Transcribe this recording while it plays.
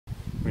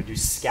going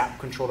to do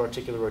scap-controlled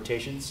articular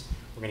rotations.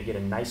 We're going to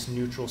get a nice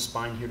neutral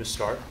spine here to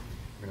start.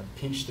 We're going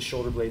to pinch the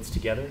shoulder blades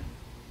together,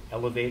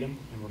 elevate them,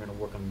 and we're going to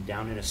work them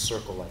down in a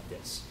circle like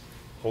this.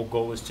 Whole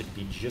goal is to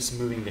be just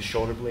moving the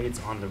shoulder blades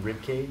on the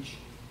rib cage.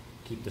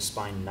 Keep the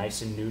spine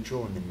nice and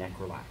neutral and the neck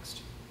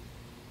relaxed.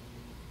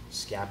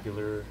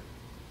 Scapular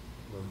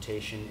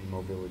rotation and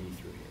mobility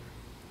through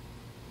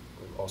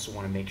here. We also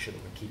want to make sure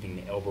that we're keeping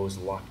the elbows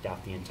locked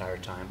out the entire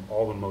time,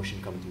 all the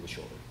motion coming through the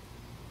shoulder.